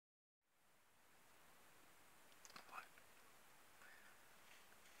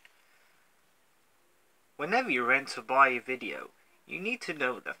Whenever you rent or buy a video, you need to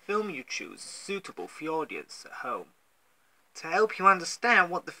know the film you choose is suitable for your audience at home. To help you understand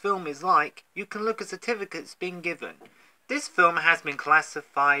what the film is like, you can look at certificates being given. This film has been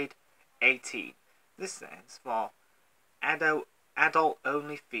classified 18. This stands for adult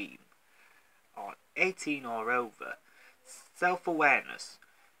only theme, or 18 or over. Self-awareness.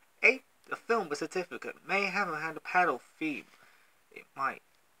 A film with certificate may have had a adult theme. It might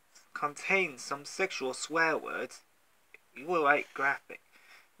contain some sexual swear words. You will write graphic.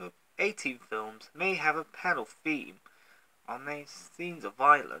 18 films may have a adult theme on their scenes of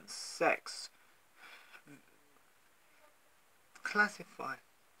violence, sex. Classify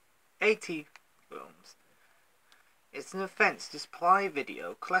 18 films. It's an offence to supply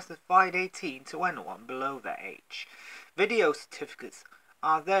video classified 18 to anyone below that age. Video certificates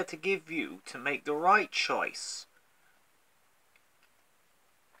are there to give you to make the right choice.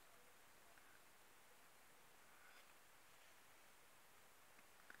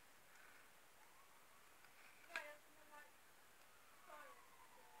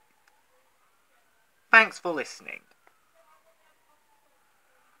 Thanks for listening.